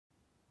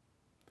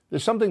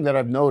There's something that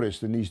I've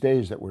noticed in these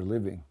days that we're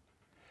living,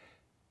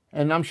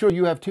 and I'm sure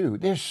you have too.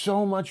 There's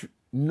so much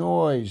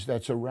noise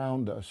that's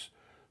around us,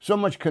 so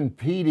much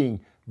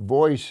competing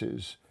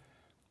voices.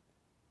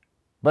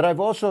 But I've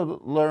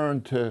also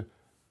learned to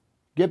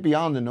get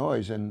beyond the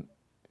noise and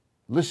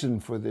listen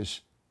for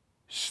this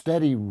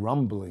steady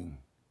rumbling.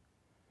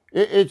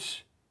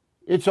 It's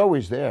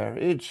always there.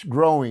 It's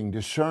growing,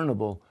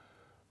 discernible,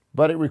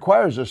 but it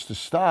requires us to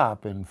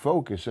stop and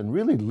focus and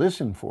really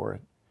listen for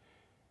it.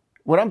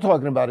 What I'm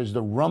talking about is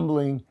the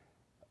rumbling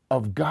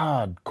of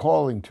God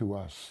calling to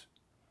us.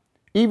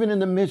 Even in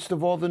the midst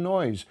of all the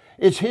noise,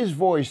 it's His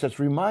voice that's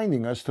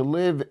reminding us to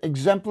live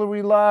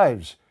exemplary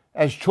lives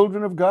as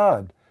children of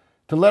God,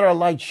 to let our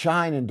light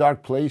shine in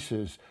dark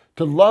places,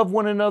 to love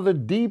one another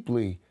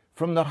deeply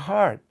from the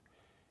heart.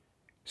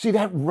 See,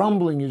 that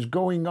rumbling is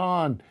going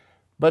on,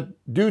 but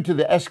due to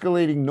the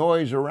escalating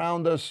noise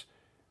around us,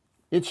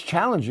 it's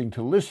challenging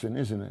to listen,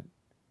 isn't it?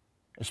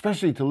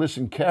 Especially to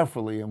listen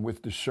carefully and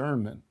with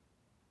discernment.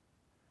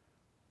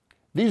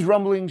 These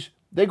rumblings,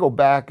 they go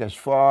back as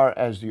far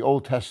as the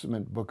Old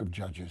Testament book of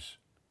Judges.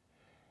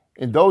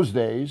 In those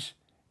days,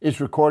 it's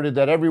recorded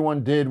that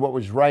everyone did what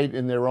was right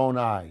in their own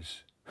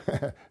eyes.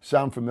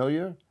 Sound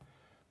familiar?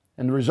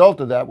 And the result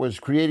of that was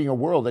creating a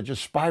world that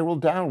just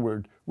spiraled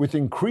downward with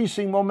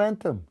increasing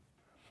momentum.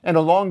 And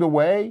along the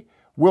way,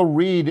 we'll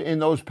read in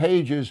those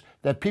pages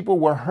that people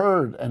were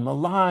hurt and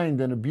maligned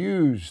and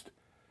abused.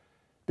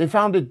 They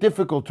found it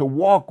difficult to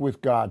walk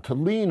with God, to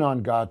lean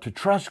on God, to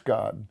trust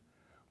God,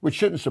 which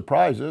shouldn't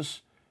surprise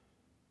us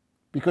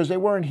because they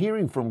weren't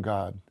hearing from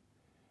God.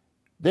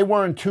 They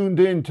weren't tuned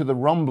in to the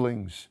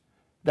rumblings,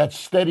 that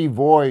steady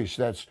voice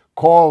that's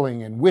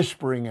calling and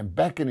whispering and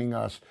beckoning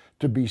us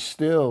to be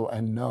still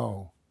and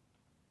know.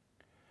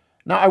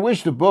 Now, I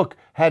wish the book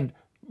had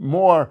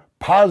more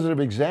positive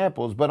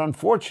examples, but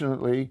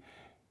unfortunately,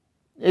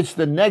 it's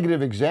the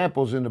negative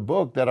examples in the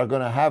book that are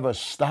going to have us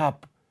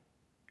stop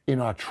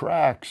in our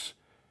tracks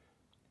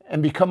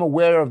and become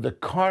aware of the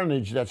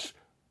carnage that's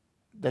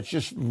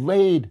just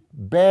laid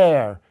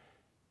bare,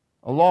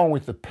 along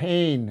with the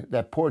pain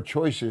that poor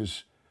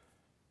choices,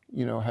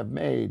 have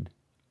made.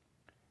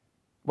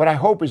 What I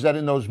hope is that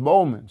in those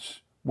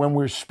moments when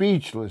we're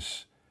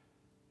speechless,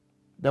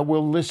 that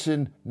we'll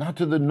listen not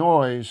to the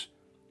noise,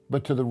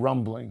 but to the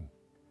rumbling.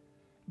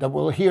 That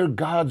we'll hear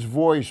God's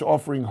voice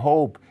offering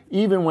hope,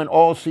 even when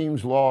all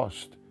seems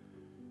lost.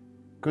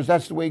 Because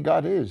that's the way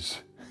God is.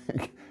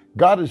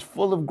 God is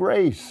full of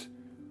grace.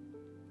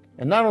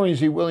 And not only is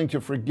He willing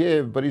to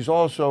forgive, but He's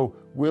also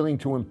willing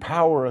to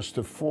empower us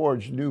to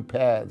forge new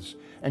paths.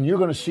 And you're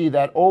going to see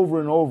that over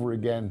and over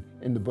again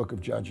in the book of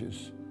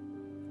Judges.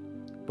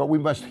 But we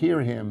must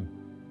hear Him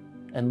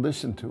and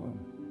listen to Him.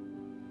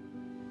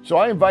 So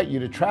I invite you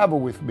to travel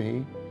with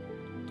me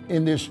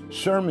in this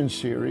sermon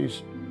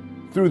series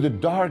through the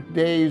dark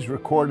days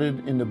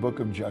recorded in the book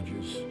of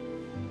Judges.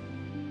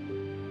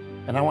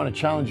 And I want to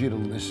challenge you to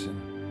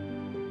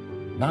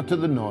listen, not to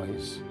the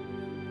noise,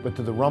 but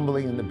to the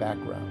rumbling in the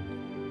background.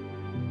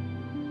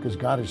 Because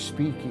God is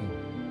speaking,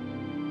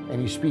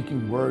 and He's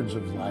speaking words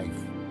of life.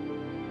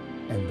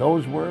 And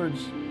those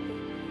words,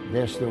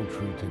 they're still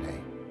true today.